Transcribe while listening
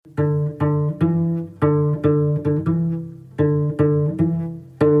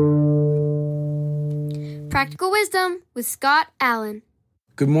with Scott Allen.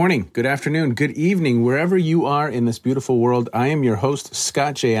 Good morning, good afternoon, good evening, wherever you are in this beautiful world. I am your host,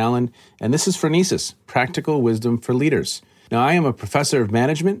 Scott J. Allen, and this is Phronesis, Practical Wisdom for Leaders. Now, I am a professor of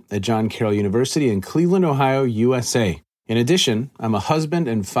management at John Carroll University in Cleveland, Ohio, USA. In addition, I'm a husband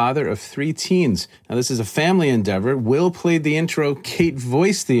and father of 3 teens. Now, this is a family endeavor. Will played the intro, Kate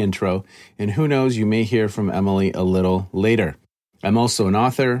voiced the intro, and who knows, you may hear from Emily a little later. I'm also an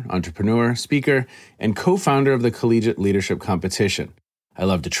author, entrepreneur, speaker, and co-founder of the Collegiate Leadership Competition. I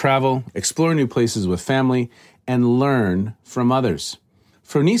love to travel, explore new places with family, and learn from others.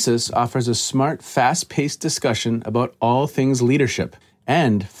 Phronesis offers a smart, fast-paced discussion about all things leadership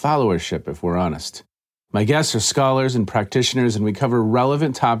and followership, if we're honest. My guests are scholars and practitioners, and we cover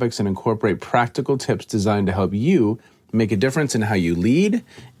relevant topics and incorporate practical tips designed to help you make a difference in how you lead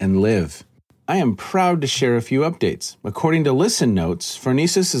and live. I am proud to share a few updates. According to Listen Notes,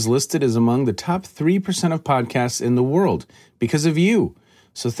 Phronesis is listed as among the top 3% of podcasts in the world because of you.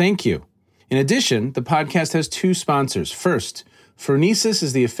 So thank you. In addition, the podcast has 2 sponsors. First, Phronesis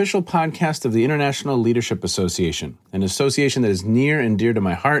is the official podcast of the International Leadership Association, an association that is near and dear to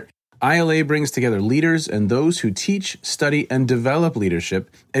my heart. ILA brings together leaders and those who teach, study, and develop leadership,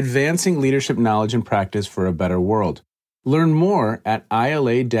 advancing leadership knowledge and practice for a better world. Learn more at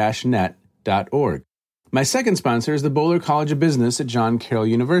ila-net.org. My second sponsor is the Boler College of Business at John Carroll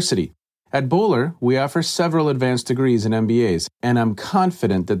University. At Boler, we offer several advanced degrees and MBAs, and I'm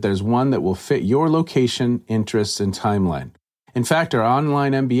confident that there's one that will fit your location, interests, and timeline. In fact, our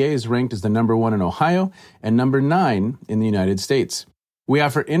online MBA is ranked as the number 1 in Ohio and number 9 in the United States. We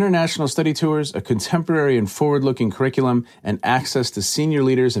offer international study tours, a contemporary and forward-looking curriculum, and access to senior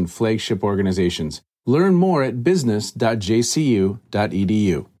leaders and flagship organizations. Learn more at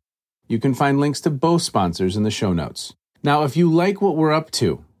business.jcu.edu. You can find links to both sponsors in the show notes. Now, if you like what we're up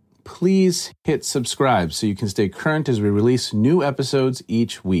to, please hit subscribe so you can stay current as we release new episodes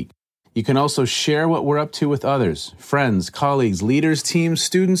each week. You can also share what we're up to with others, friends, colleagues, leaders, teams,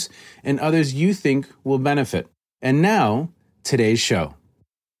 students, and others you think will benefit. And now, today's show.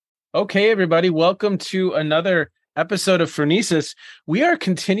 Okay, everybody, welcome to another episode of Phronesis. We are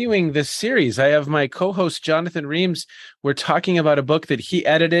continuing this series. I have my co-host, Jonathan Reams. We're talking about a book that he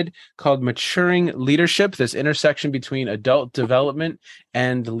edited called Maturing Leadership, this intersection between adult development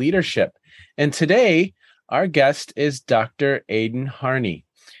and leadership. And today, our guest is Dr. Aidan Harney.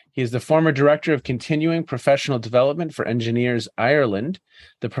 He is the former Director of Continuing Professional Development for Engineers Ireland,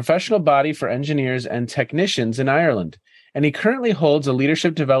 the professional body for engineers and technicians in Ireland. And he currently holds a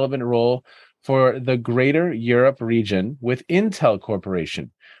leadership development role for the Greater Europe region with Intel Corporation,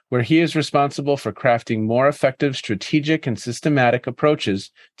 where he is responsible for crafting more effective strategic and systematic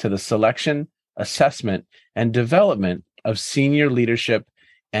approaches to the selection, assessment, and development of senior leadership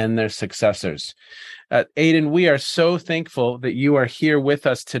and their successors. Aidan, we are so thankful that you are here with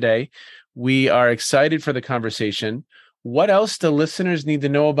us today. We are excited for the conversation. What else do listeners need to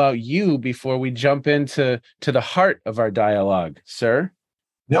know about you before we jump into the heart of our dialogue, sir?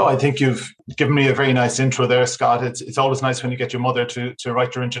 No, I think you've given me a very nice intro there, Scott. It's always nice when you get your mother to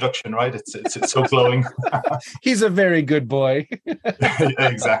write your introduction, right? It's so glowing. He's a very good boy.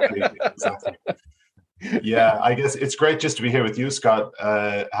 Exactly. Yeah, I guess it's great just to be here with you, Scott,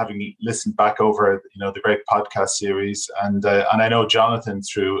 having listened back over, the great podcast series. And I know Jonathan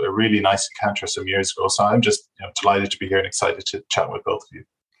through a really nice encounter some years ago. So I'm just delighted to be here and excited to chat with both of you.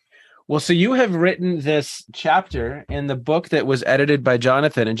 Well, so you have written this chapter in the book that was edited by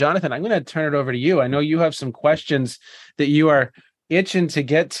Jonathan. And Jonathan, I'm going to turn it over to you. I know you have some questions that you are itching to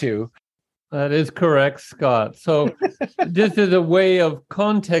get to. That is correct, Scott. So just as a way of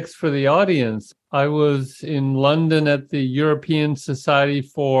context for the audience, I was in London at the European Society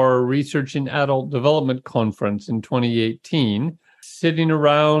for Research in Adult Development Conference in 2018, sitting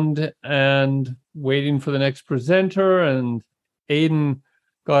around and waiting for the next presenter, and Aidan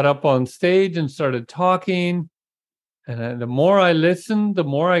got up on stage and started talking. And the more I listened, the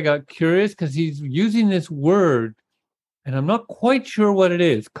more I got curious because he's using this word, and I'm not quite sure what it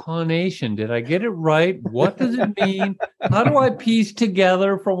is. Conation. Did I get it right? What does it mean? How do I piece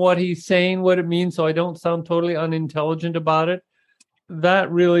together from what he's saying what it means so I don't sound totally unintelligent about it?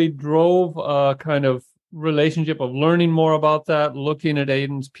 That really drove a kind of relationship of learning more about that, looking at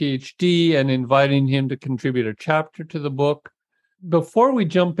Aidan's PhD and inviting him to contribute a chapter to the book. Before we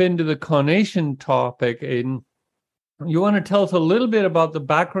jump into the conation topic, Aidan, you want to tell us a little bit about the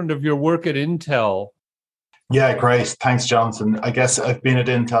background of your work at Intel? Yeah, great. Thanks, Jonathan. I guess I've been at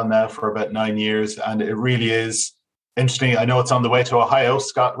Intel now for about 9 years, and it really is interesting. I know it's on the way to Ohio,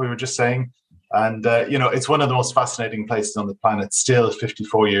 Scott, we were just saying. And, it's one of the most fascinating places on the planet still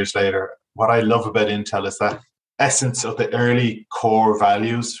 54 years later. What I love about Intel is that essence of the early core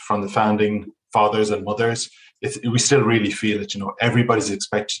values from the founding fathers and mothers. We still really feel it. Everybody's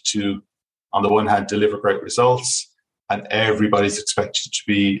expected to, on the one hand, deliver great results, and everybody's expected to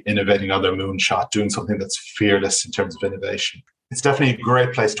be innovating on their moonshot, doing something that's fearless in terms of innovation. It's definitely a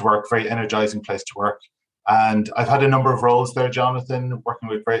great place to work, very energizing place to work. And I've had a number of roles there, Jonathan, working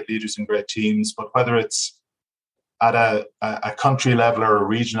with great leaders and great teams. But whether it's at a country level or a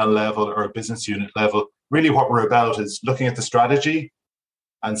regional level or a business unit level, really what we're about is looking at the strategy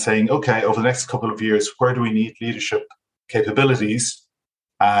and saying, okay, over the next couple of years, where do we need leadership capabilities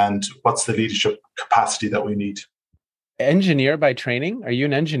and what's the leadership capacity that we need? Engineer by training? Are you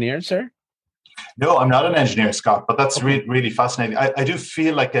an engineer, sir? No, I'm not an engineer, Scott, but that's really fascinating. I do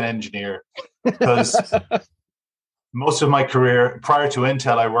feel like an engineer because most of my career, prior to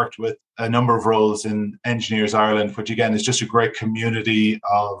Intel, I worked with a number of roles in Engineers Ireland, which again is just a great community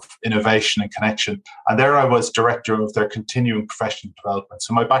of innovation and connection. And there I was director of their continuing professional development.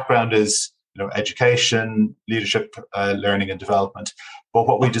 So my background is education, leadership, learning and development. But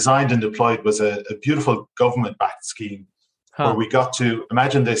what we designed and deployed was a beautiful government-backed scheme where we got to,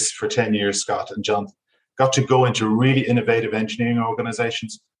 imagine this for 10 years, Scott and John, got to go into really innovative engineering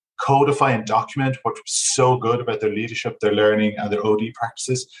organizations, codify and document what was so good about their leadership, their learning, and their OD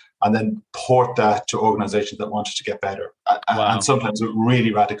practices, and then port that to organizations that wanted to get better. Wow. And sometimes with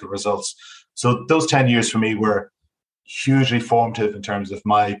really radical results. So those 10 years for me were hugely formative in terms of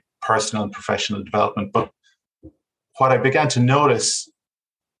my personal and professional development. But what I began to notice,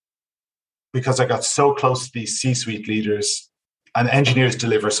 because I got so close to these C-suite leaders, and engineers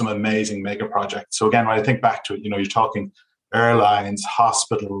deliver some amazing mega projects. So again, when I think back to it, you're talking airlines,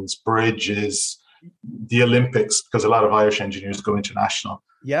 hospitals, bridges, the Olympics, because a lot of Irish engineers go international.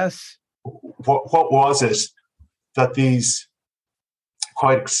 Yes. What was it that these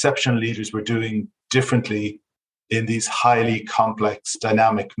quite exceptional leaders were doing differently in these highly complex,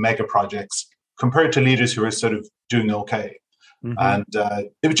 dynamic mega projects compared to leaders who are sort of doing okay? Mm-hmm. And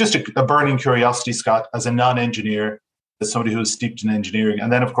it was just a burning curiosity, Scott, as a non-engineer, as somebody who was steeped in engineering.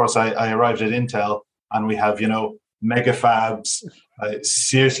 And then, of course, I arrived at Intel, and we have, mega fabs,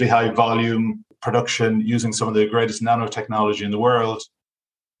 seriously high volume production using some of the greatest nanotechnology in the world,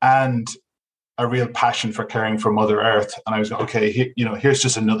 and a real passion for caring for Mother Earth. And I was going, okay, here's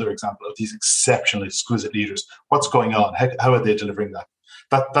just another example of these exceptionally exquisite leaders. What's going on? How are they delivering that?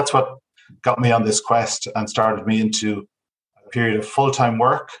 That's what got me on this quest and started me into a period of full-time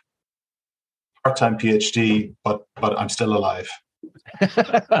work, part-time PhD, but I'm still alive.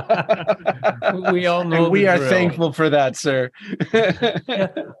 We all know. And we are thankful for that, sir.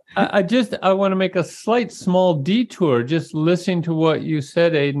 I want to make a slight small detour just listening to what you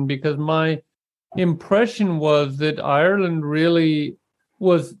said, Aidan, because my impression was that Ireland really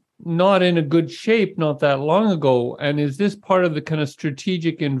was not in a good shape not that long ago. And is this part of the kind of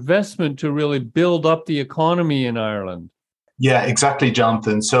strategic investment to really build up the economy in Ireland? Yeah, exactly,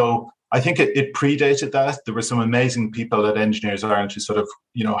 Jonathan. So I think it predated that. There were some amazing people at Engineers Ireland who sort of,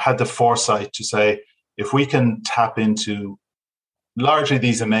 had the foresight to say, if we can tap into largely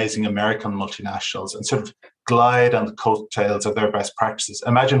these amazing American multinationals and sort of glide on the coattails of their best practices,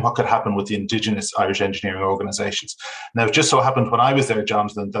 imagine what could happen with the indigenous Irish engineering organizations. Now, it just so happened when I was there,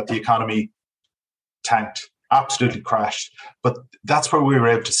 Jonathan, that the economy tanked, absolutely crashed. But that's where we were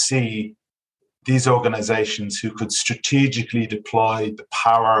able to see these organizations who could strategically deploy the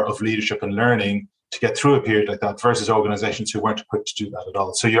power of leadership and learning to get through a period like that versus organizations who weren't equipped to do that at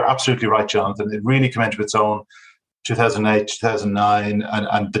all. So you're absolutely right, Jonathan. It really came into its own 2008, 2009,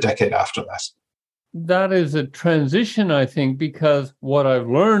 and the decade after that. That is a transition, I think, because what I've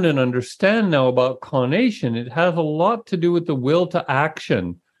learned and understand now about Conation, it has a lot to do with the will to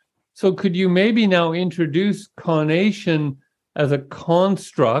action. So could you maybe now introduce Conation as a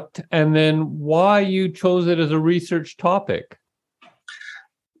construct, and then why you chose it as a research topic?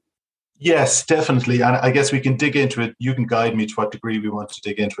 Yes, definitely. And I guess we can dig into it. You can guide me to what degree we want to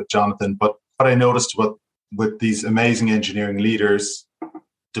dig into it, Jonathan. But what I noticed with these amazing engineering leaders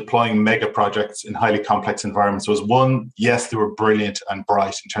deploying mega projects in highly complex environments was, one, yes, they were brilliant and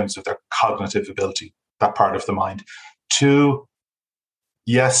bright in terms of their cognitive ability, that part of the mind. Two,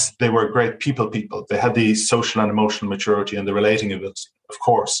 yes, they were great people. They had the social and emotional maturity and the relating ability, of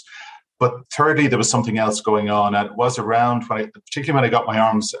course. But thirdly, there was something else going on. And it was around, particularly when I got my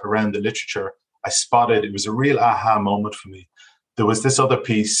arms around the literature, I spotted, it was a real aha moment for me. There was this other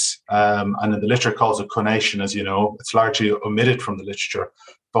piece, and the literature calls it conation, as you know. It's largely omitted from the literature.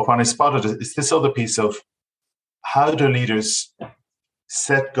 But when I spotted it, it's this other piece of how do leaders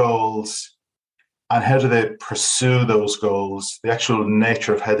set goals, and how do they pursue those goals, the actual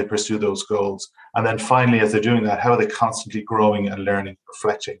nature of how they pursue those goals, And then finally, as they're doing that, how are they constantly growing and learning,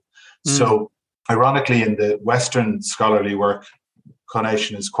 reflecting? So ironically, in the Western scholarly work,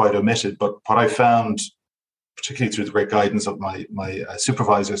 conation is quite omitted. But what I found, particularly through the great guidance of my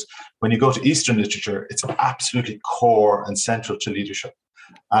supervisors, when you go to Eastern literature, it's absolutely core and central to leadership.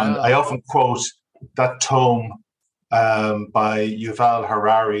 And I often quote that tome by Yuval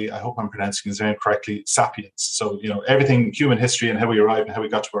Harari, I hope I'm pronouncing his name correctly, Sapiens. So, everything, human history and how we arrived and how we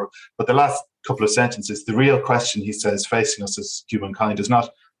got to where. But the last couple of sentences, the real question, he says, facing us as humankind is not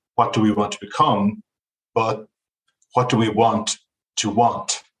what do we want to become, but what do we want to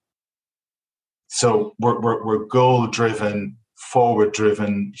want? So we're goal-driven,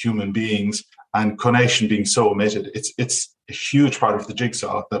 forward-driven human beings, and conation being so omitted, it's a huge part of the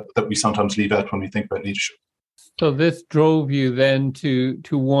jigsaw that we sometimes leave out when we think about leadership. So this drove you then to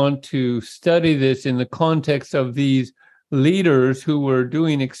want to study this in the context of these leaders who were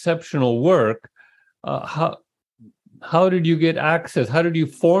doing exceptional work. How did you get access? How did you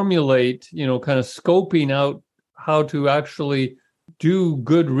formulate, kind of scoping out how to actually do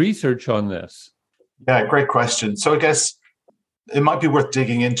good research on this? Yeah, great question. So I guess it might be worth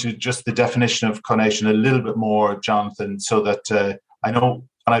digging into just the definition of conation a little bit more, Jonathan, so that I know,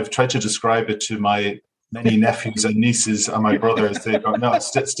 and I've tried to describe it to my many nephews and nieces and my brothers. They go, no,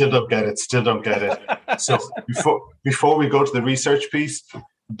 still don't get it. So before we go to the research piece,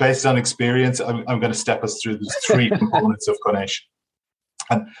 based on experience, I'm going to step us through the three components of conation.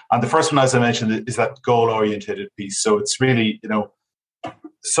 And the first one, as I mentioned, is that goal-oriented piece. So it's really,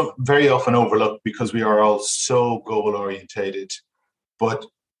 very often overlooked because we are all so goal-orientated. But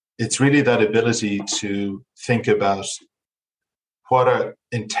it's really that ability to think about what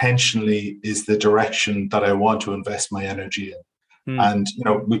intentionally is the direction that I want to invest my energy in. And,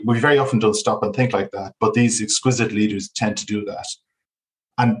 we very often don't stop and think like that, but these exquisite leaders tend to do that.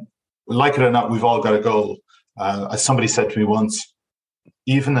 And like it or not, we've all got a goal. As somebody said to me once,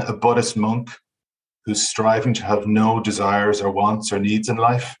 even a Buddhist monk who's striving to have no desires or wants or needs in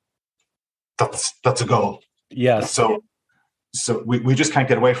life, that's a goal. Yes. So we just can't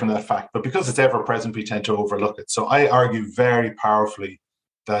get away from that fact. But because it's ever present, we tend to overlook it. So I argue very powerfully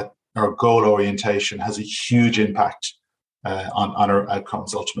that our goal orientation has a huge impact on our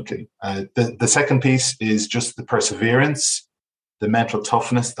outcomes ultimately. The second piece is just the perseverance, the mental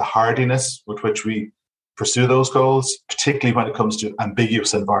toughness, the hardiness with which we pursue those goals, particularly when it comes to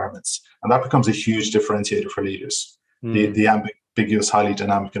ambiguous environments. And that becomes a huge differentiator for leaders, the ambiguous, highly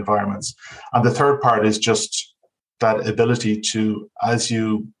dynamic environments. And the third part is just that ability to, as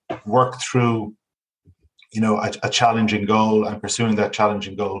you work through, a challenging goal and pursuing that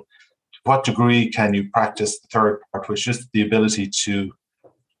challenging goal, to what degree can you practice the third part, which is the ability to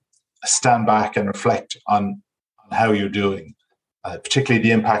stand back and reflect on how you're doing, particularly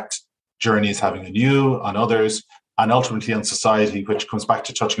the impact journey is having on you, on others, and ultimately on society, which comes back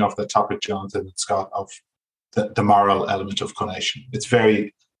to touching off that topic, Jonathan and Scott, of the moral element of conation. It's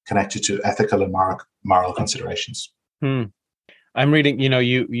very connected to ethical and moral considerations. I'm reading,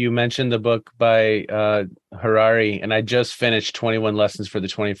 you mentioned the book by Harari, and I just finished 21 Lessons for the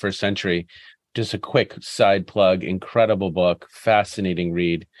 21st Century. Just a quick side plug, incredible book, fascinating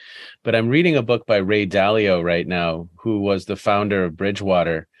read. But I'm reading a book by Ray Dalio right now, who was the founder of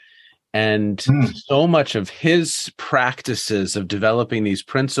Bridgewater. And so much of his practices of developing these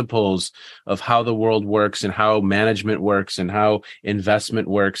principles of how the world works and how management works and how investment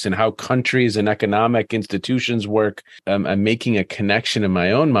works and how countries and economic institutions work, I'm making a connection in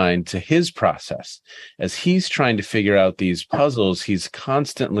my own mind to his process. As he's trying to figure out these puzzles, he's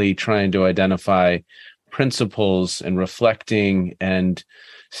constantly trying to identify principles and reflecting and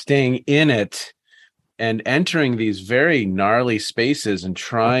staying in it and entering these very gnarly spaces and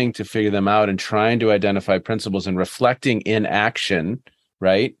trying to figure them out and trying to identify principles and reflecting in action,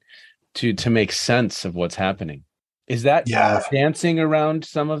 right? To make sense of what's happening. Is that dancing around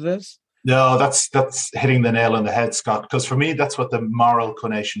some of this? No, that's hitting the nail on the head, Scott, because for me, that's what the moral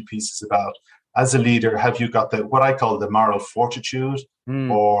conation piece is about. As a leader, have you got what I call the moral fortitude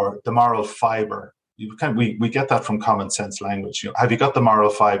or the moral fiber? We get that from common sense language. Have you got the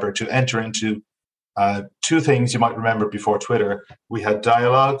moral fiber to enter into two things you might remember before Twitter? We had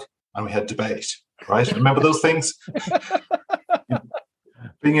dialogue and we had debate, right? Remember those things?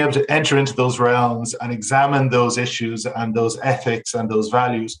 Being able to enter into those realms and examine those issues and those ethics and those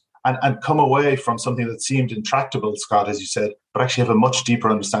values and come away from something that seemed intractable, Scott, as you said, but actually have a much deeper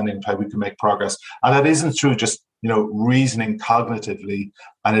understanding of how we can make progress. And that isn't through just, reasoning cognitively,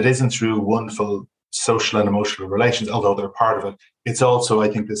 and it isn't through wonderful social and emotional relations, although they're part of it. It's also, I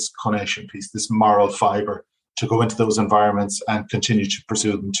think, this conation piece, this moral fiber to go into those environments and continue to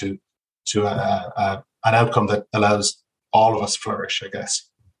pursue them to an outcome that allows all of us flourish, I guess.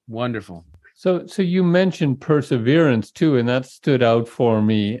 Wonderful. So you mentioned perseverance too, and that stood out for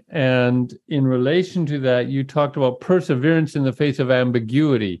me. And in relation to that, you talked about perseverance in the face of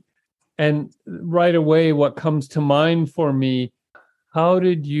ambiguity. And right away, what comes to mind for me, how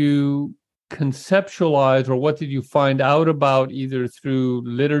did you conceptualize, or what did you find out about, either through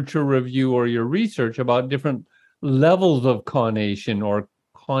literature review or your research, about different levels of caunation or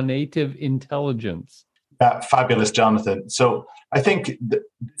cognitive intelligence? Fabulous, Jonathan. So I think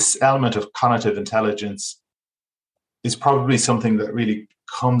this element of cognitive intelligence is probably something that really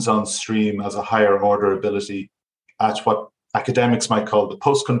comes on stream as a higher order ability at what academics might call the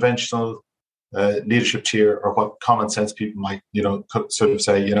post-conventional leadership tier, or what common sense people might, sort of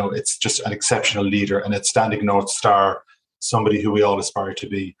say, it's just an exceptional leader and it's standing North Star, somebody who we all aspire to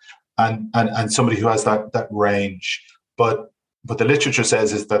be, and somebody who has that range. But what the literature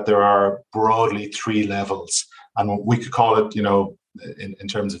says is that there are broadly three levels, and we could call it, in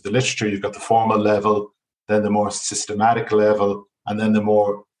terms of the literature, you've got the formal level, then the more systematic level, and then the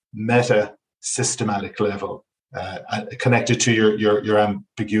more meta-systematic level, connected to your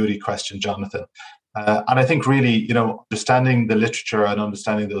ambiguity question, Jonathan. And I think really, understanding the literature and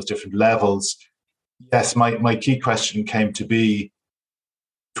understanding those different levels, yes, my key question came to be,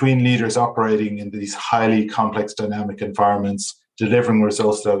 between leaders operating in these highly complex dynamic environments, delivering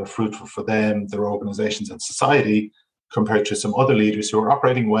results that are fruitful for them, their organizations and society, compared to some other leaders who are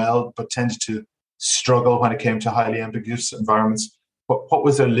operating well, but tended to struggle when it came to highly ambiguous environments. What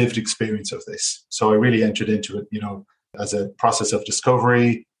was their lived experience of this? So I really entered into it, as a process of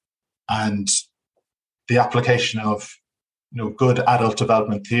discovery, and the application of, good adult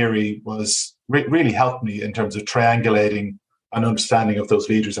development theory was really helped me in terms of triangulating an understanding of those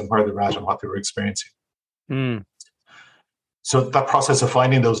leaders and where they're at and what they were experiencing. So that process of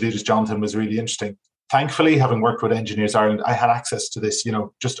finding those leaders, Jonathan, was really interesting. Thankfully, having worked with Engineers Ireland, I had access to this,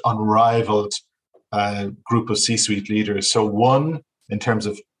 just unrivaled group of C-suite leaders. So one, in terms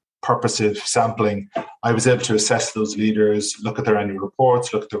of purposive sampling, I was able to assess those leaders, look at their annual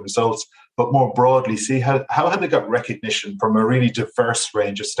reports, look at the results, but more broadly, see how had they got recognition from a really diverse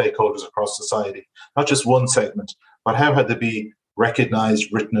range of stakeholders across society, not just one segment, but how had they been recognized,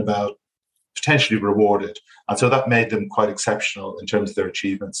 written about, potentially rewarded. And so that made them quite exceptional in terms of their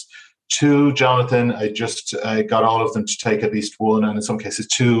achievements. Two, Jonathan, I just got all of them to take at least one, and in some cases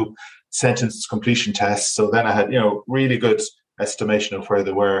two, sentence completion tests. So then I had, really good estimation of where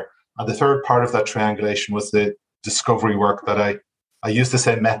they were. And the third part of that triangulation was the discovery work that I used the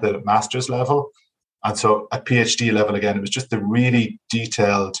same method at master's level. And so at PhD level, again, it was just the really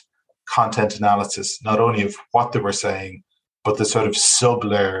detailed content analysis, not only of what they were saying, but the sort of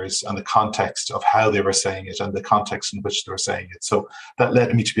sub-layers and the context of how they were saying it and the context in which they were saying it. So that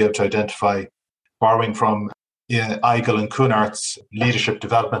led me to be able to identify, borrowing from Eigel and Kunart's leadership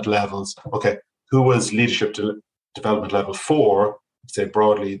development levels, okay, who was leadership development level 4, say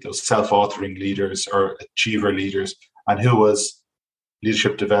broadly, those self-authoring leaders or achiever leaders, and who was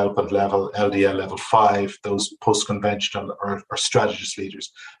leadership development level, LDL level 5, those post-conventional or strategist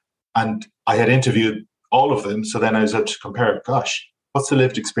leaders. And I had interviewed all of them, so then I was able to compare, gosh, what's the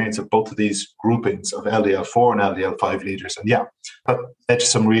lived experience of both of these groupings of LDL4 and LDL5 leaders? And yeah, that led to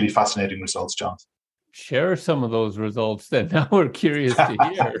some really fascinating results, John. Share some of those results then. Now we're curious to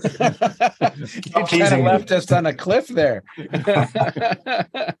hear. You kind of left us on a cliff there. Yeah,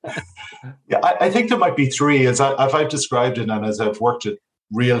 I think there might be three, as I've described it, and as I've worked it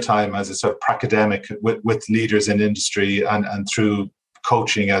real time as a sort of pracademic with leaders in industry and through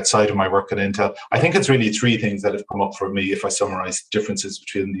coaching outside of my work at Intel. I think it's really three things that have come up for me if I summarize differences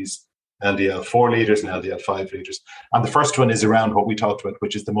between these LDL4 leaders and LDL5 leaders. And the first one is around what we talked about,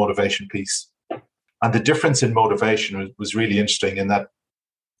 which is the motivation piece. And the difference in motivation was really interesting in that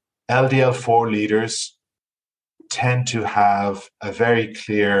LDL4 leaders tend to have a very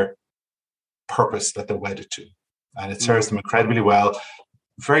clear purpose that they're wedded to, and it serves them incredibly well.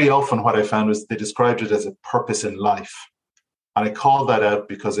 Very often what I found was they described it as a purpose in life. And I call that out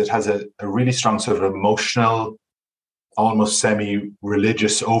because it has a really strong sort of emotional, almost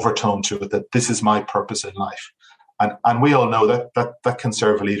semi-religious overtone to it, that this is my purpose in life. And we all know that can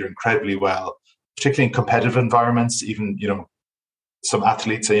serve a leader incredibly well, particularly in competitive environments. Even, some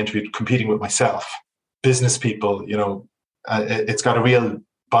athletes I interviewed competing with myself, business people, it's got a real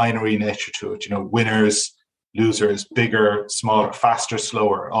binary nature to it, winners, losers, bigger, smaller, faster,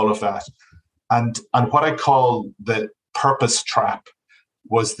 slower, all of that. And what I call the purpose trap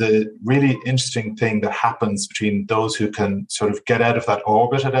was the really interesting thing that happens between those who can sort of get out of that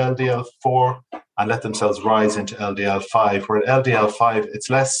orbit at LDL4 and let themselves rise into LDL5, where at LDL5, it's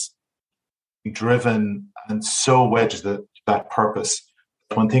less driven and so wedged to that purpose.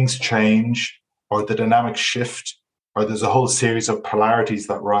 When things change or the dynamics shift or there's a whole series of polarities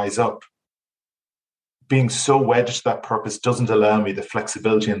that rise up, being so wedged to that purpose doesn't allow me the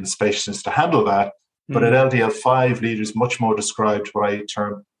flexibility and the spaciousness to handle that. But at LDL5, leaders much more described what I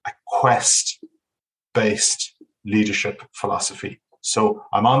term a quest-based leadership philosophy. So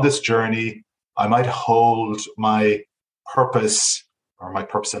I'm on this journey. I might hold my purpose or my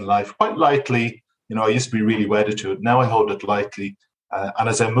purpose in life quite lightly. I used to be really wedded to it. Now I hold it lightly. And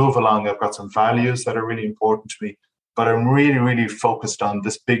as I move along, I've got some values that are really important to me. But I'm really, really focused on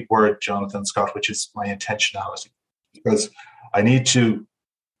this big word, Jonathan Scott, which is my intentionality. Because I need to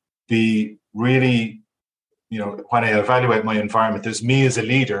be really, when I evaluate my environment, there's me as a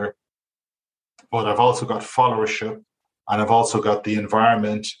leader, but I've also got followership, and I've also got the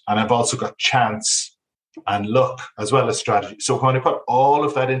environment, and I've also got chance and luck, as well as strategy. So when I put all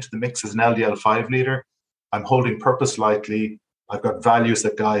of that into the mix as an LDL5 leader, I'm holding purpose lightly. I've got values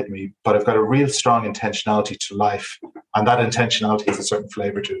that guide me, but I've got a real strong intentionality to life. And that intentionality has a certain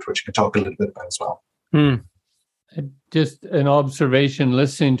flavor to it, which you can talk a little bit about as well. Just an observation,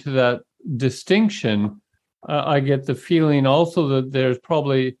 listening to that distinction, I get the feeling also that there's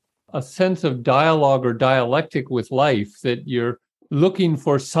probably a sense of dialogue or dialectic with life, that you're looking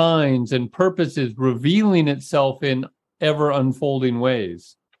for signs and purposes revealing itself in ever unfolding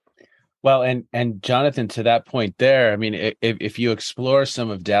ways. Well, and Jonathan, to that point there, I mean, if you explore some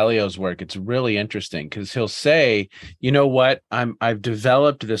of Dalio's work, it's really interesting because he'll say, you know what, I've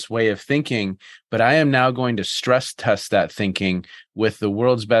developed this way of thinking, but I am now going to stress test that thinking with the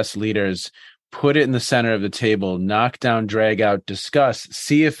world's best leaders, put it in the center of the table, knock down, drag out, discuss,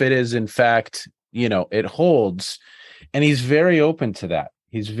 see if it is in fact, it holds. And he's very open to that.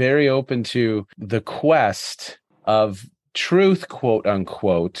 He's very open to the quest of truth, quote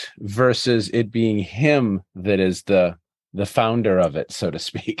unquote, versus it being him that is the founder of it, so to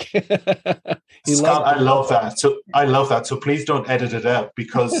speak. Scott, I love that. So please don't edit it out,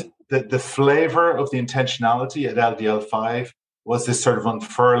 because the flavor of the intentionality at LDL5 was this sort of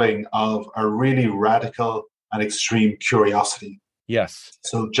unfurling of a really radical and extreme curiosity. Yes.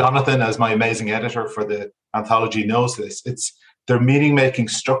 So Jonathan, as my amazing editor for the anthology, knows this. It's their meaning-making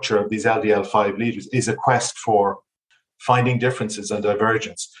structure of these LDL5 leaders is a quest for finding differences and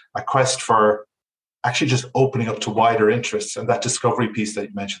divergence, a quest for actually just opening up to wider interests and that discovery piece that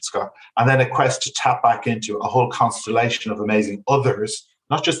you mentioned, Scott, and then a quest to tap back into a whole constellation of amazing others,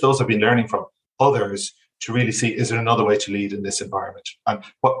 not just those I've been learning from, others, to really see, is there another way to lead in this environment? And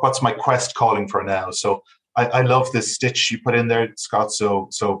what's my quest calling for now? So I love this stitch you put in there, Scott. So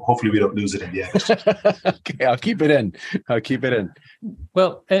hopefully we don't lose it in the end. Okay, I'll keep it in.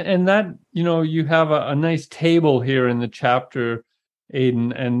 Well, and that, you have a nice table here in the chapter,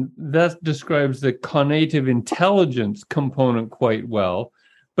 Aidan, and that describes the conative intelligence component quite well.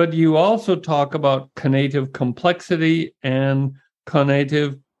 But you also talk about conative complexity and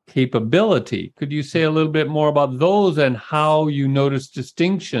conative capability. Could you say a little bit more about those and how you notice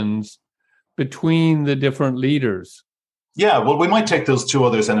distinctions between the different leaders? Yeah, well, we might take those two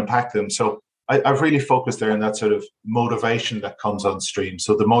others and unpack them. So I've really focused there on that sort of motivation that comes on stream.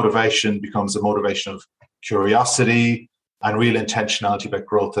 So the motivation becomes a motivation of curiosity and real intentionality about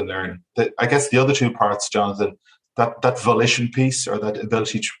growth and learning. I guess the other two parts, Jonathan, that volition piece, or that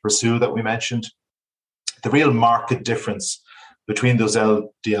ability to pursue that we mentioned, the real marked difference between those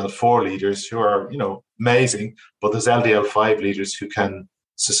LDL4 leaders who are, amazing, but those LDL5 leaders who can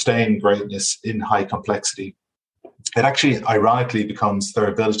sustain greatness in high complexity. It actually, ironically, becomes their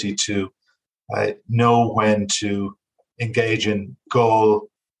ability to know when to engage in goal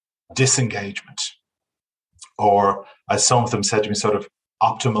disengagement, or as some of them said to me, sort of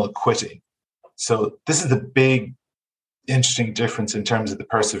optimal quitting. So this is the big, interesting difference in terms of the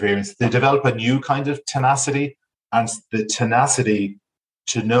perseverance. They develop a new kind of tenacity, and the tenacity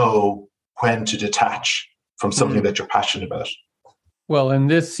to know when to detach from something that you're passionate about. Well,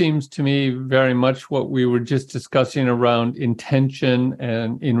 and this seems to me very much what we were just discussing around intention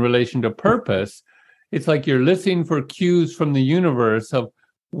and in relation to purpose. It's like you're listening for cues from the universe of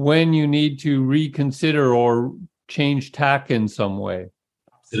when you need to reconsider or change tack in some way.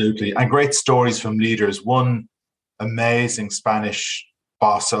 Absolutely. And great stories from leaders. One amazing Spanish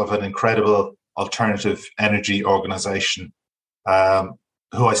boss of an incredible alternative energy organization,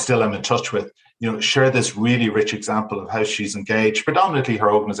 who I still am in touch with, share this really rich example of how she's engaged. Predominantly,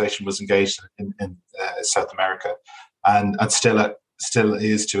 her organization was engaged in South America, and still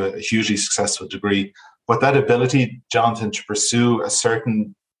is to a hugely successful degree. But that ability, Jonathan, to pursue a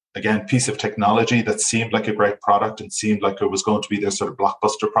certain again, piece of technology that seemed like a great product and seemed like it was going to be their sort of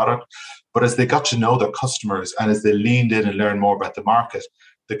blockbuster product. But as they got to know their customers and as they leaned in and learned more about the market,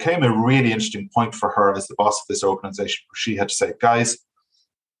 there came a really interesting point for her as the boss of this organization where she had to say, guys,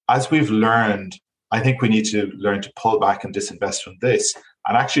 as we've learned, I think we need to learn to pull back and disinvest from this.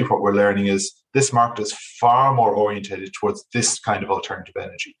 And actually what we're learning is this market is far more orientated towards this kind of alternative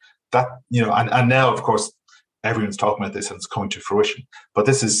energy. That, and now, of course, everyone's talking about this and it's coming to fruition. But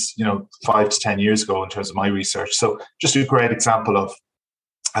this is, 5 to 10 years ago in terms of my research. So just a great example of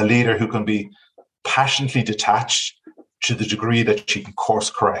a leader who can be passionately detached to the degree that she can course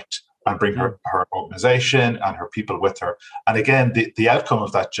correct and bring her organization and her people with her. And again, the outcome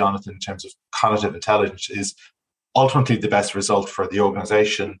of that, Jonathan, in terms of cognitive intelligence is ultimately the best result for the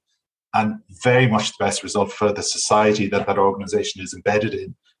organization and very much the best result for the society that organization is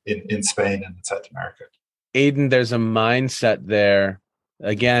embedded in Spain and in South America. Aidan, there's a mindset there.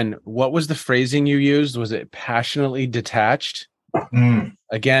 Again, what was the phrasing you used? Was it passionately detached?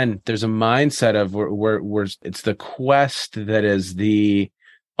 Again, there's a mindset of where it's the quest that is the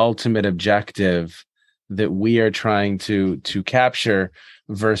ultimate objective that we are trying to capture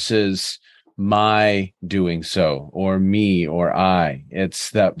versus my doing so or me or I.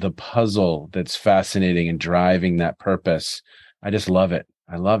 It's the puzzle that's fascinating and driving that purpose. I just love it.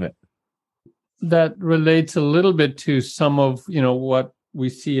 I love it. That relates a little bit to some of, what we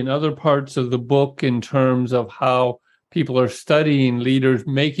see in other parts of the book in terms of how people are studying leaders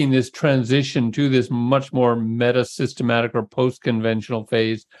making this transition to this much more meta-systematic or post-conventional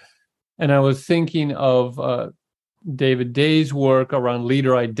phase. And I was thinking of David Day's work around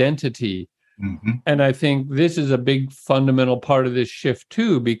leader identity. Mm-hmm. And I think this is a big fundamental part of this shift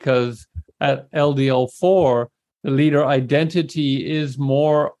too, because at LDL4, the leader identity is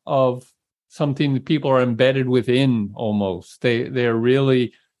more of something that people are embedded within almost. They're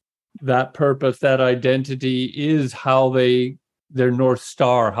really, that purpose, that identity is how their North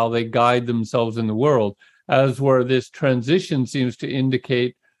Star, how they guide themselves in the world, as where this transition seems to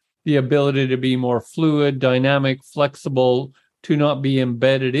indicate the ability to be more fluid, dynamic, flexible, to not be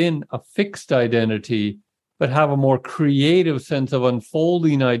embedded in a fixed identity, but have a more creative sense of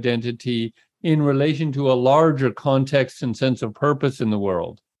unfolding identity in relation to a larger context and sense of purpose in the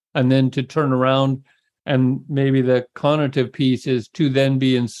world. And then to turn around, and maybe the cognitive piece is to then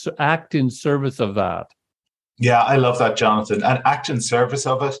act in service of that. Yeah, I love that, Jonathan. And act in service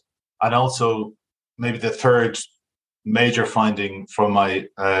of it. And also maybe the third major finding from my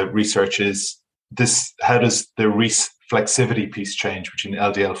research is this: how does the reflexivity piece change between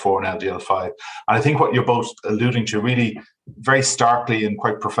LDL4 and LDL5? And I think what you're both alluding to really very starkly and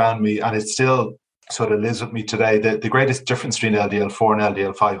quite profoundly, and it still sort of lives with me today, the greatest difference between LDL4 and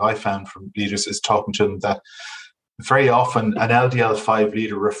LDL5 I found from leaders is talking to them that very often an LDL5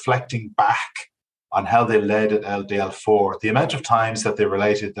 leader reflecting back on how they led at LDL4, the amount of times that they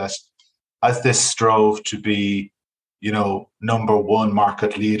related that as they strove to be, number one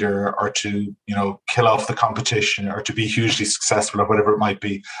market leader, or to, kill off the competition, or to be hugely successful, or whatever it might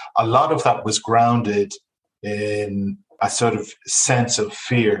be, a lot of that was grounded in a sort of sense of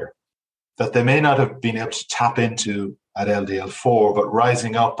fear that they may not have been able to tap into at LDL4, but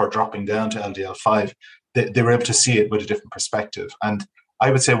rising up or dropping down to LDL5, they were able to see it with a different perspective. And I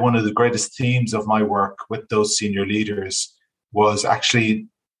would say one of the greatest themes of my work with those senior leaders was actually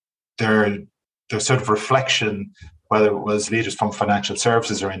their sort of reflection, whether it was leaders from financial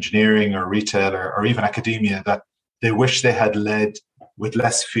services or engineering or retail or even academia, that they wish they had led with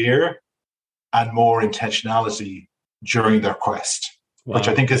less fear and more intentionality during their quest. Wow. Which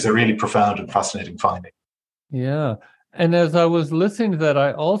I think is a really profound and fascinating finding. Yeah. And as I was listening to that,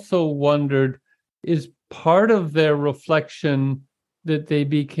 I also wondered, is part of their reflection that they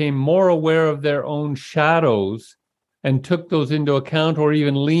became more aware of their own shadows and took those into account, or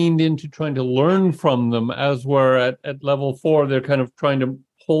even leaned into trying to learn from them, as were at level 4, they're kind of trying to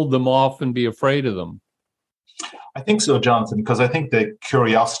hold them off and be afraid of them? I think so, Jonathan, because I think the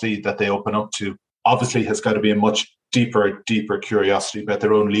curiosity that they open up to obviously has got to be a much deeper curiosity about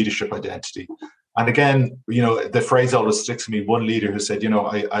their own leadership identity. And again, the phrase always sticks to me. One leader who said,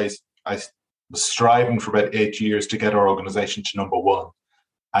 I was striving for about 8 years to get our organization to number one.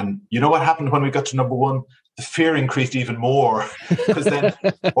 And you know what happened when we got to number one? The fear increased even more, because then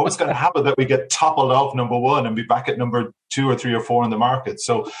what was going to happen that we get toppled off number one and be back at number 2 or 3 or 4 in the market.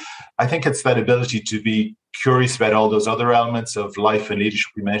 So I think it's that ability to be curious about all those other elements of life and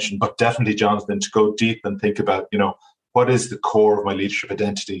leadership we mentioned, but definitely, Jonathan, to go deep and think about, what is the core of my leadership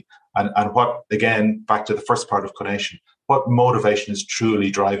identity, and what, again, back to the first part of Conation, what motivation is truly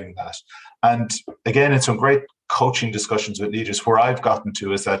driving that. And again, in some great coaching discussions with leaders, where I've gotten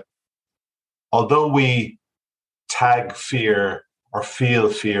to is that although we tag fear or feel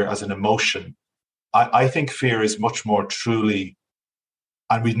fear as an emotion, I think fear is much more truly,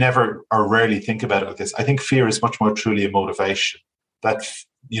 and we never or rarely think about it like this, I think fear is much more truly a motivation. That,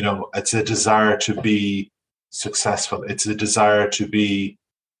 it's a desire to be successful. It's a desire to be,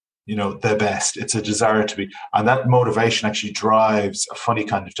 the best. It's a desire to be, and that motivation actually drives a funny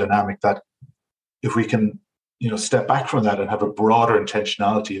kind of dynamic that if we can, step back from that and have a broader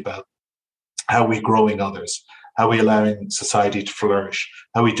intentionality about how we're growing others, how we allowing society to flourish,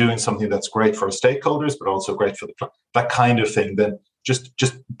 how we doing something that's great for our stakeholders, but also great for the planet, that kind of thing, then just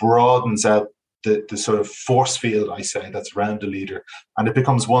broadens out the sort of force field, I say, that's around the leader. And it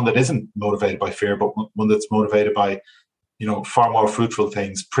becomes one that isn't motivated by fear, but one that's motivated by, far more fruitful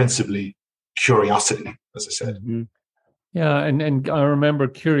things, principally curiosity, as I said. Mm-hmm. Yeah, and I remember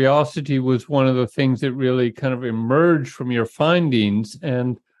curiosity was one of the things that really kind of emerged from your findings.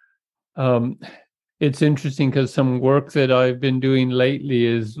 And it's interesting because some work that I've been doing lately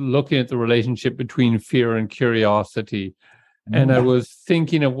is looking at the relationship between fear and curiosity. And I was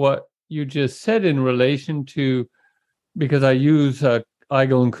thinking of what you just said in relation to, because I use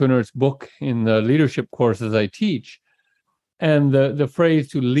Eigel and Kunnert's book in the leadership courses I teach, and the phrase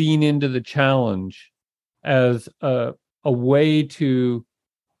to lean into the challenge as a way to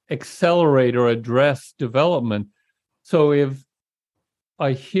accelerate or address development. So if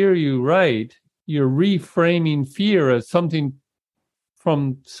I hear you right, you're reframing fear as something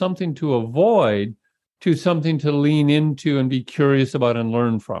to avoid to something to lean into and be curious about and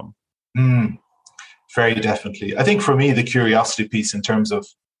learn from. Very definitely. I think for me, the curiosity piece in terms of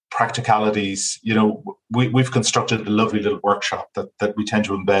practicalities, we've constructed a lovely little workshop that we tend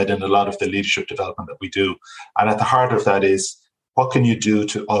to embed in a lot of the leadership development that we do. And at the heart of that is, what can you do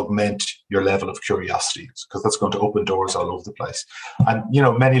to augment your level of curiosity? Because that's going to open doors all over the place. And,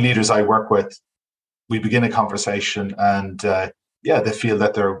 many leaders I work with, we begin a conversation and, they feel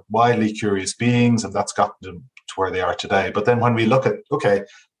that they're wildly curious beings and that's gotten them to where they are today. But then when we look at, okay,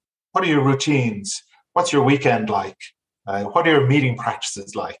 what are your routines? What's your weekend like? What are your meeting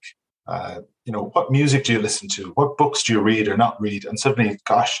practices like? What music do you listen to? What books do you read or not read? And suddenly,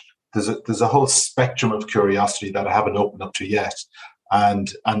 gosh, there's a whole spectrum of curiosity that I haven't opened up to yet.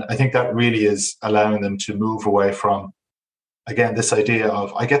 And I think that really is allowing them to move away from, again, this idea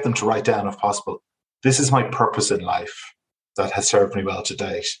of, I get them to write down, if possible, this is my purpose in life that has served me well to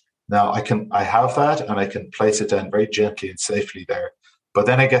date. Now I have that and I can place it down very gently and safely there. But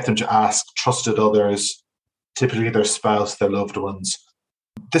then I get them to ask trusted others, typically their spouse, their loved ones,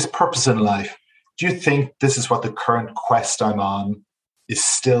 this purpose in life, do you think this is what the current quest I'm on is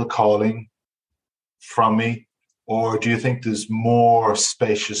still calling from me? Or do you think there's more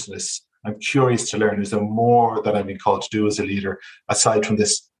spaciousness? I'm curious to learn, is there more that I've been called to do as a leader, aside from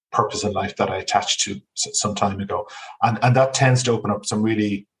this purpose in life that I attached to some time ago? And that tends to open up some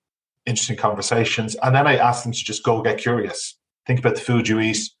really interesting conversations. And then I ask them to just go get curious. Think about the food you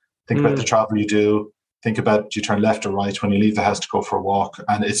eat. Think about the travel you do. Think about, do you turn left or right when you leave the house to go for a walk?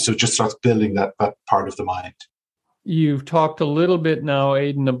 And it just starts building that part of the mind. You've talked a little bit now,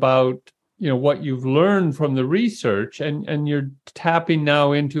 Aidan, about what you've learned from the research, and you're tapping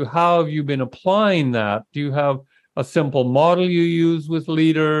now into how have you been applying that? Do you have a simple model you use with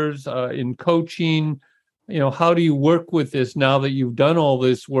leaders in coaching? How do you work with this now that you've done all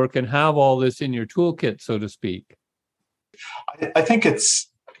this work and have all this in your toolkit, so to speak? I think it's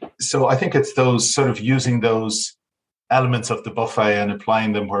those sort of using those elements of the buffet and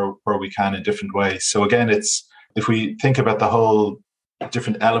applying them where we can in different ways. So again, it's, if we think about the whole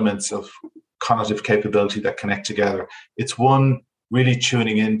different elements of cognitive capability that connect together, it's one, really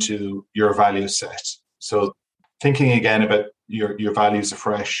tuning into your value set. So thinking again about your values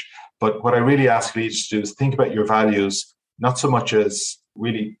afresh. But what I really ask leaders to do is think about your values, not so much as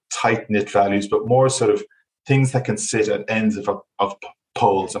really tight-knit values, but more sort of things that can sit at ends of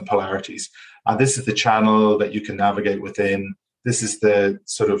poles and polarities. And this is the channel that you can navigate within. This is the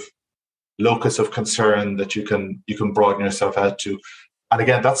sort of locus of concern that you can broaden yourself out to. And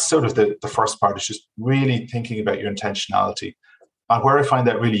again, that's sort of the first part, is just really thinking about your intentionality. And where I find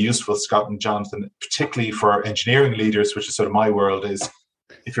that really useful, Scott and Jonathan, particularly for engineering leaders, which is sort of my world, is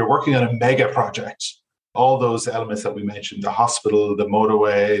if you're working on a mega project, all those elements that we mentioned, the hospital, the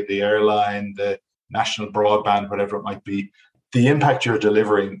motorway, the airline, the national broadband, whatever it might be, the impact you're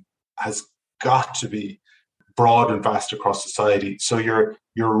delivering has got to be broad and vast across society. So your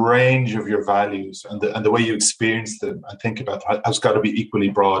range of your values and the way you experience them and think about them has got to be equally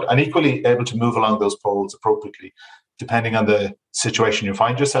broad and equally able to move along those poles appropriately. depending on the situation you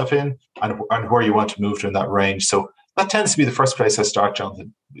find yourself in and where you want to move to in that range. So that tends to be the first place I start,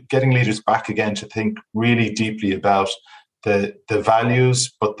 Jonathan, getting leaders back again to think really deeply about the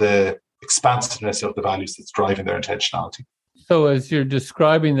values, but the expansiveness of the values that's driving their intentionality. So as you're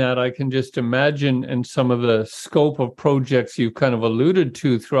describing that, I can just imagine in some of the scope of projects you've kind of alluded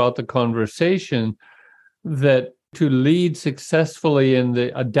to throughout the conversation, that to lead successfully in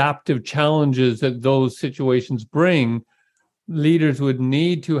the adaptive challenges that those situations bring, leaders would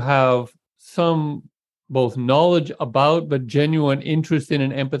need to have some both knowledge about, but genuine interest in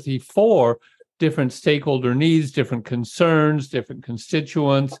and empathy for different stakeholder needs, different concerns, different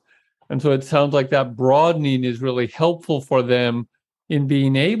constituents. And so it sounds like that broadening is really helpful for them in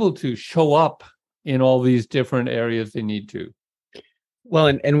being able to show up in all these different areas they need to. Well,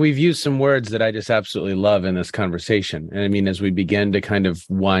 and we've used some words that I just absolutely love in this conversation. And I mean, as we begin to kind of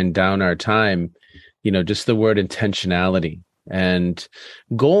wind down our time, just the word intentionality. And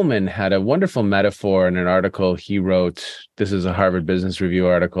Goleman had a wonderful metaphor in an article he wrote. This is a Harvard Business Review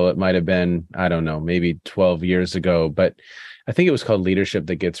article. It might have been, I don't know, maybe 12 years ago, but I think it was called Leadership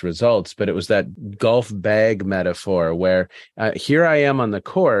That Gets Results. But it was that golf bag metaphor where here I am on the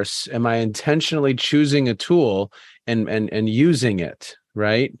course. Am I intentionally choosing a tool and using it?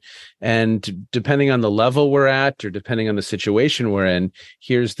 Right. And depending on the level we're at, or depending on the situation we're in,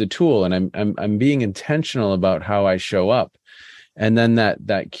 here's the tool. And I'm being intentional about how I show up. And then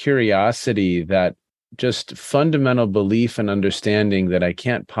that curiosity, that just fundamental belief and understanding that I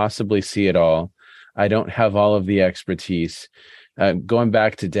can't possibly see it all. I don't have all of the expertise. Going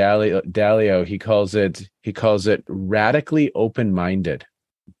back to Dalio, he calls it radically open-minded.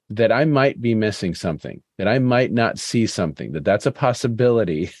 That I might be missing something, that I might not see something, that's a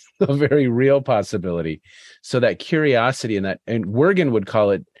possibility, a very real possibility. So that curiosity and Wergen would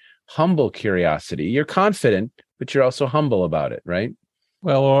call it humble curiosity. You're confident, but you're also humble about it, right?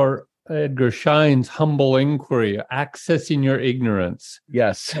 Well, or Edgar Schein's humble inquiry, accessing your ignorance.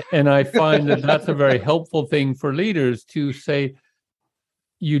 Yes. And I find that that's a very helpful thing for leaders to say,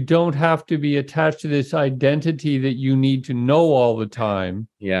 you don't have to be attached to this identity that you need to know all the time.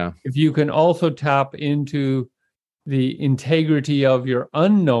 Yeah. If you can also tap into the integrity of your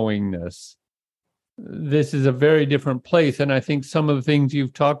unknowingness, this is a very different place. And I think some of the things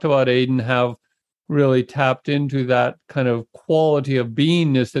you've talked about, Aidan, have really tapped into that kind of quality of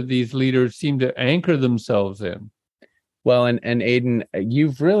beingness that these leaders seem to anchor themselves in. Well, and Aidan,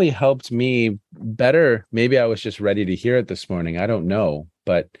 you've really helped me better. Maybe I was just ready to hear it this morning. I don't know,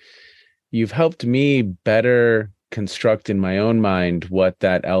 but you've helped me better construct in my own mind what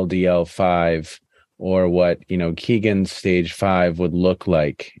that LDL5 or what, Keegan's stage 5 would look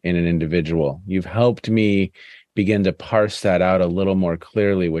like in an individual. You've helped me begin to parse that out a little more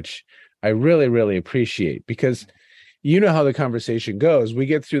clearly, which I really, really appreciate, because you know how the conversation goes. We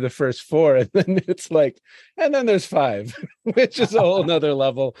get through the first 4 and then it's like, and then there's 5, which is a whole nother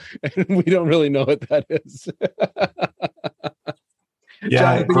level. And we don't really know what that is.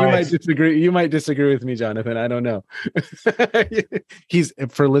 Yeah, Jonathan, you might disagree with me, Jonathan. I don't know.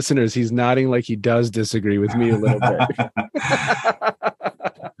 For listeners, he's nodding like he does disagree with me a little bit.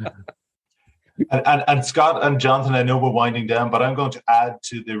 And Scott and Jonathan, I know we're winding down, but I'm going to add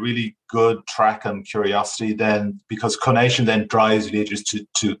to the really good track on curiosity then, because conation then drives leaders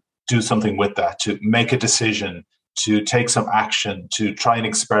to do something with that, to make a decision, to take some action, to try and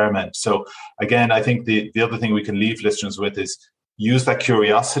experiment. So again, I think the other thing we can leave listeners with is use that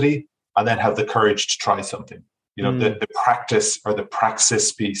curiosity and then have the courage to try something. The practice or the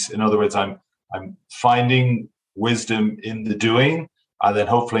praxis piece. In other words, I'm finding wisdom in the doing, and then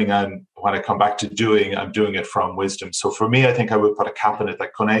hopefully when I come back to doing, I'm doing it from wisdom. So for me, I think I would put a cap on it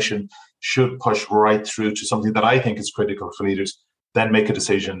that conation should push right through to something that I think is critical for leaders, then make a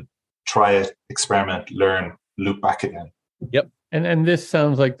decision, try it, experiment, learn, loop back again. Yep. And this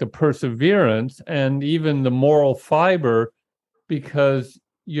sounds like the perseverance and even the moral fiber, because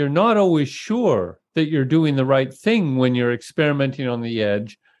you're not always sure that you're doing the right thing when you're experimenting on the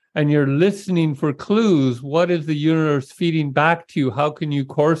edge. And you're listening for clues. What is the universe feeding back to you? How can you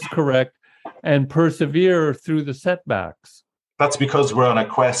course correct and persevere through the setbacks? That's because we're on a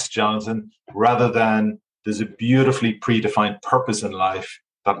quest, Jonathan, rather than there's a beautifully predefined purpose in life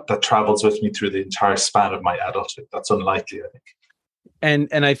that travels with me through the entire span of my adulthood. That's unlikely, I think.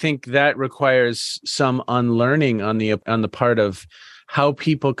 And I think that requires some unlearning on the part of how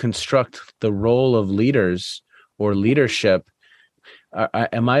people construct the role of leaders or leadership.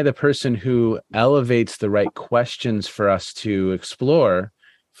 Am I the person who elevates the right questions for us to explore,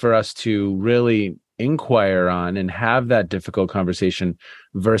 for us to really inquire on and have that difficult conversation,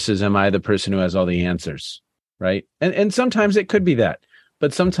 versus am I the person who has all the answers? right? And sometimes it could be that,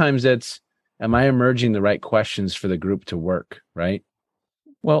 but sometimes it's, am I emerging the right questions for the group to work, right?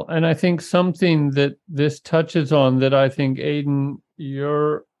 Well, and I think something that this touches on that I think, Aidan,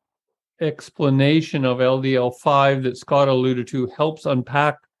 your explanation of LDL5 that Scott alluded to helps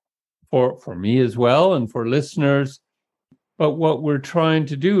unpack for me as well and for listeners. But what we're trying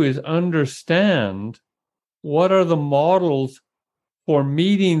to do is understand what are the models for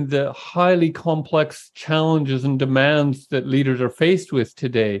meeting the highly complex challenges and demands that leaders are faced with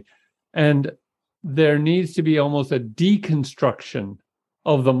today. And there needs to be almost a deconstruction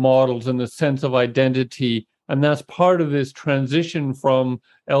of the models and the sense of identity. And that's part of this transition from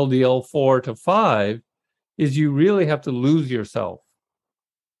LDL4 to 5, is you really have to lose yourself.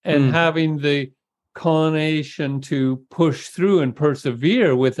 And having the inclination to push through and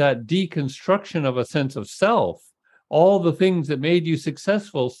persevere with that deconstruction of a sense of self, all the things that made you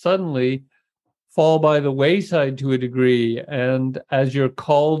successful suddenly fall by the wayside to a degree. And as you're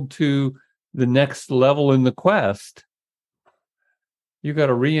called to the next level in the quest, you got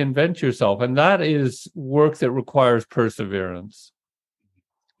to reinvent yourself. And that is work that requires perseverance.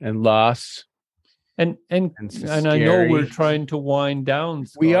 And loss. And I know we're trying to wind down,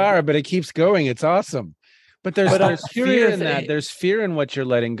 Scott. We are, but it keeps going. It's awesome. But there's fear in that. There's fear in what you're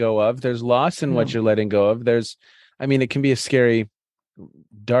letting go of. There's loss in what you're letting go of. It can be a scary,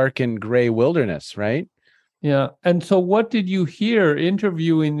 dark and gray wilderness, right? Yeah. And so what did you hear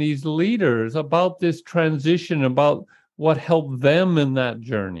interviewing these leaders about this transition, about what helped them in that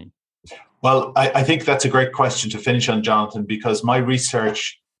journey? Well, I think that's a great question to finish on, Jonathan, because my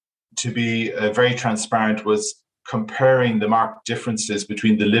research, to be very transparent, was comparing the marked differences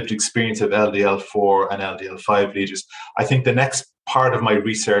between the lived experience of LDL4 and LDL5 leaders. I think the next part of my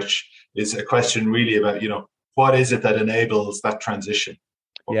research is a question really about, what is it that enables that transition?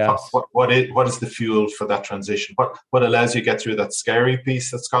 Yes. What is the fuel for that transition? What allows you to get through that scary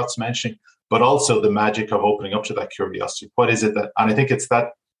piece that Scott's mentioning, but also the magic of opening up to that curiosity? What is it that, and I think it's that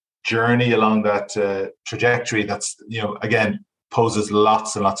journey along that trajectory that's, again, poses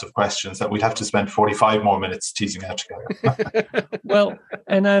lots and lots of questions that we'd have to spend 45 more minutes teasing out together. Well,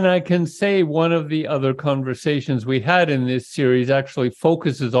 and then I can say one of the other conversations we had in this series actually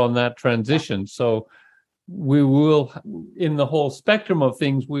focuses on that transition. So we will, in the whole spectrum of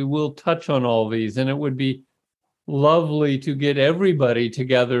things, we will touch on all these, and it would be lovely to get everybody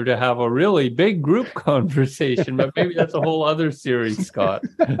together to have a really big group conversation, but maybe that's a whole other series, Scott.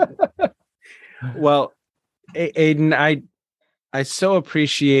 Well, Aidan, I so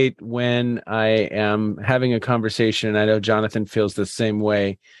appreciate when I am having a conversation, and I know Jonathan feels the same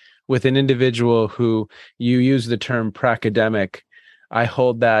way, with an individual who, you use the term pracademic. I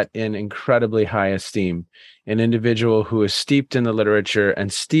hold that in incredibly high esteem. An individual who is steeped in the literature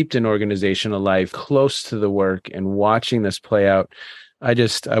and steeped in organizational life, close to the work and watching this play out. I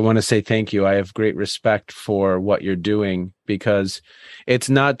want to say thank you. I have great respect for what you're doing, because it's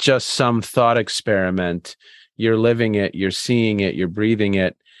not just some thought experiment. You're living it, you're seeing it, you're breathing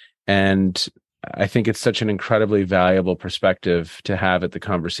it. And I think it's such an incredibly valuable perspective to have at the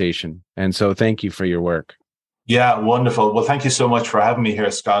conversation. And so thank you for your work. Yeah, wonderful. Well, thank you so much for having me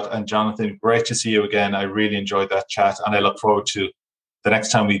here, Scott and Jonathan. Great to see you again. I really enjoyed that chat, and I look forward to the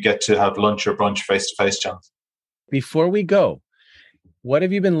next time we get to have lunch or brunch face-to-face, Jonathan. Before we go, what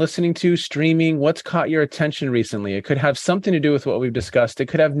have you been listening to, streaming? What's caught your attention recently? It could have something to do with what we've discussed. It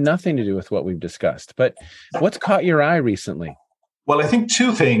could have nothing to do with what we've discussed. But what's caught your eye recently? Well, I think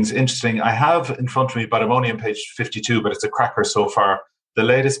two things interesting. I have in front of me, but I'm only on page 52, but it's a cracker so far. The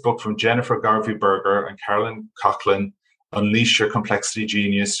latest book from Jennifer Garvey-Berger and Carolyn Coughlin, Unleash Your Complexity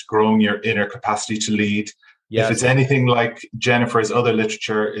Genius, Growing Your Inner Capacity to Lead. Yes. If it's anything like Jennifer's other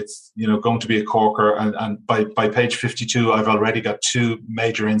literature, it's going to be a corker. And by page 52, I've already got two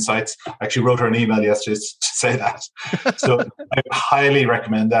major insights. I actually wrote her an email yesterday to say that. So I highly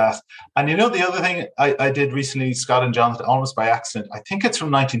recommend that. And the other thing I did recently, Scott and Jonathan, almost by accident, I think it's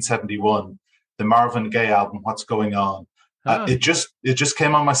from 1971, the Marvin Gaye album, What's Going On. It just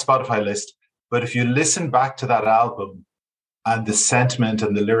came on my Spotify list. But if you listen back to that album and the sentiment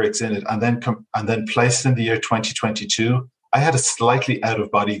and the lyrics in it, and then place it in the year 2022, I had a slightly out of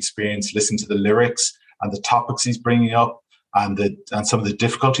body experience listening to the lyrics and the topics he's bringing up and some of the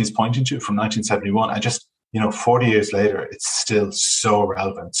difficulties pointing to from 1971. I just 40 years later, it's still so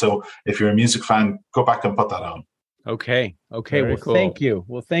relevant. So if you're a music fan, go back and put that on. Okay. Very cool. Thank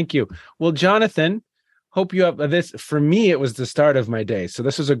you. Well, Jonathan, hope you have this. For me, it was the start of my day. So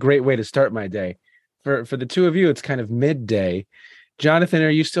this was a great way to start my day. For the two of you, it's kind of midday. Jonathan, are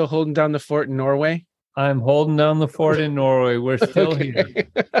you still holding down the fort in Norway? I'm holding down the fort in Norway. We're still here.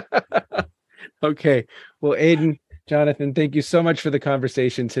 Okay. Well, Aidan, Jonathan, thank you so much for the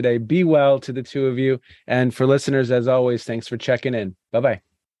conversation today. Be well to the two of you. And for listeners, as always, thanks for checking in. Bye-bye.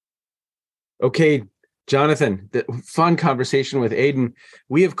 Okay, Jonathan, the fun conversation with Aidan.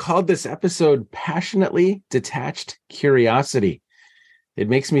 We have called this episode Passionately Detached Curiosity. It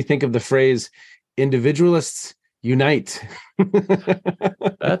makes me think of the phrase, individualists unite.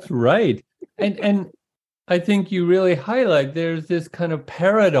 That's right. And I think you really highlight there's this kind of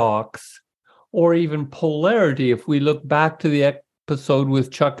paradox or even polarity if we look back to the episode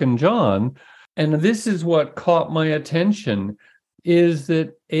with Chuck and John. And this is what caught my attention, is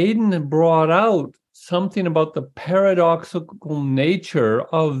that Aidan brought out something about the paradoxical nature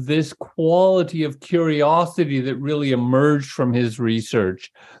of this quality of curiosity that really emerged from his research,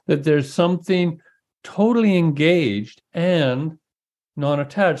 that there's something totally engaged and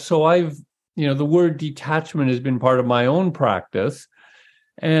non-attached. So the word detachment has been part of my own practice.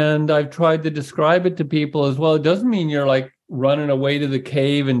 And I've tried to describe it to people as well. It doesn't mean you're like running away to the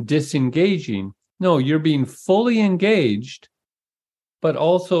cave and disengaging. No, you're being fully engaged, but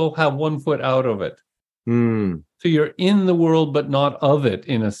also have one foot out of it. So you're in the world, but not of it,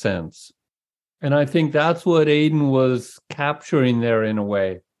 in a sense. And I think that's what Aidan was capturing there in a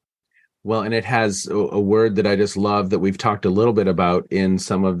way. Well, and it has a word that I just love that we've talked a little bit about in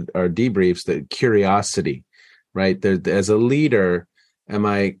some of our debriefs, that curiosity, right? As a leader, am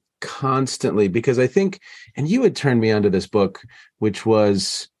I constantly, because I think, and you had turned me onto this book, which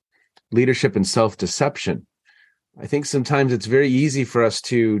was Leadership and Self-Deception. I think sometimes it's very easy for us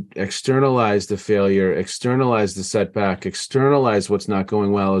to externalize the failure, externalize the setback, externalize what's not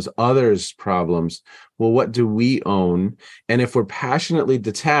going well as others' problems. Well, what do we own? And if we're passionately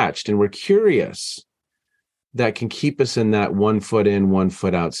detached and we're curious, that can keep us in that 1 foot in, 1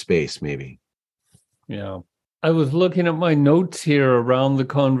 foot out space, maybe. Yeah. I was looking at my notes here around the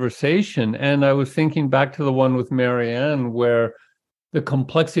conversation, and I was thinking back to the one with Marianne, where the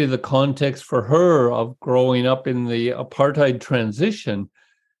complexity of the context for her of growing up in the apartheid transition,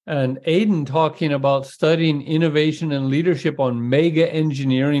 and Aidan talking about studying innovation and leadership on mega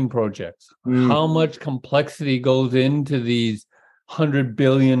engineering projects. How much complexity goes into these $100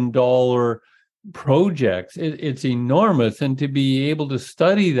 billion projects. It's enormous. And to be able to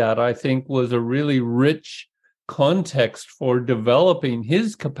study that, I think, was a really rich context for developing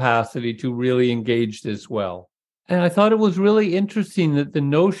his capacity to really engage this well. And I thought it was really interesting that the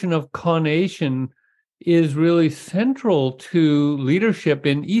notion of caunation is really central to leadership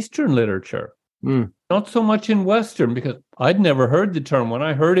in Eastern literature, not so much in Western, because I'd never heard the term. When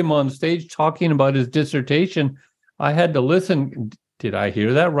I heard him on stage talking about his dissertation, I had to listen. Did I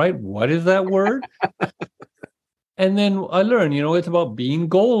hear that right? What is that word? And then I learned, it's about being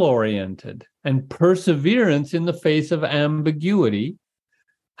goal-oriented and perseverance in the face of ambiguity,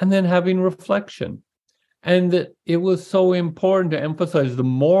 and then having reflection. And that it was so important to emphasize the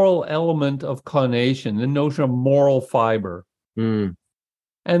moral element of caunation, the notion of moral fiber. And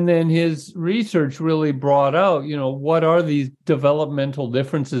then his research really brought out, what are these developmental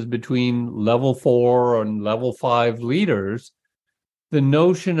differences between level 4 and level 5 leaders? The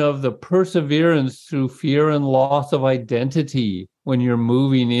notion of the perseverance through fear and loss of identity when you're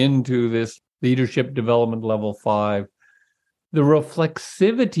moving into this leadership development level 5. The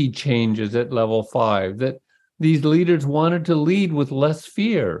reflexivity changes at level 5, that these leaders wanted to lead with less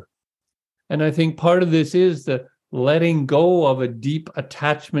fear. And I think part of this is the letting go of a deep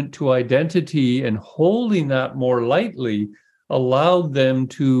attachment to identity and holding that more lightly allowed them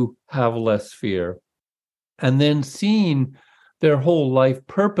to have less fear. And then seeing their whole life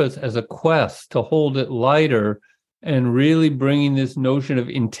purpose as a quest to hold it lighter and really bringing this notion of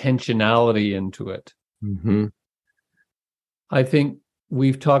intentionality into it. I think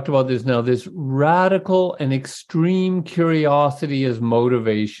we've talked about this now, this radical and extreme curiosity as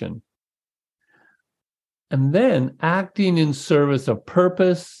motivation. And then acting in service of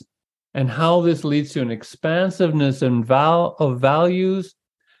purpose and how this leads to an expansiveness and of values,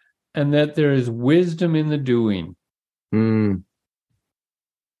 and that there is wisdom in the doing.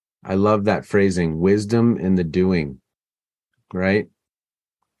 I love that phrasing, wisdom in the doing, right?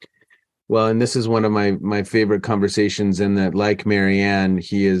 Well, and this is one of my favorite conversations, in that, like Marianne,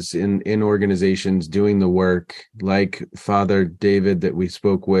 he is in organizations doing the work, like Father David that we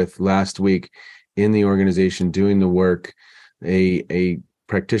spoke with last week, in the organization doing the work, a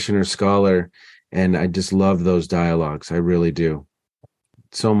practitioner scholar, and I just love those dialogues. I really do.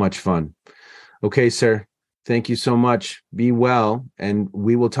 So much fun. Okay, sir. Thank you so much. Be well, and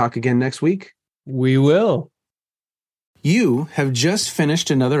we will talk again next week. We will. You have just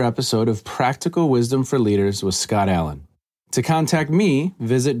finished another episode of Practical Wisdom for Leaders with Scott Allen. To contact me,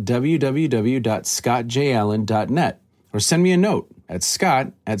 visit www.scottjallen.net or send me a note at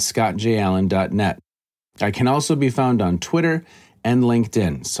scott@scottjallen.net. I can also be found on Twitter and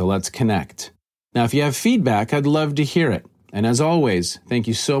LinkedIn, so let's connect. Now, if you have feedback, I'd love to hear it. And as always, thank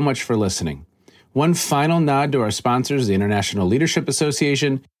you so much for listening. One final nod to our sponsors, the International Leadership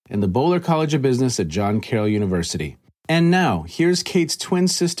Association and the Boler College of Business at John Carroll University. And now, here's Kate's twin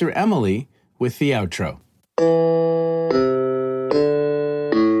sister, Emily, with the outro.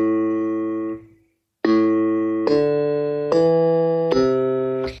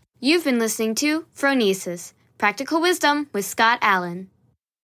 You've been listening to Phronesis, Practical Wisdom with Scott Allen.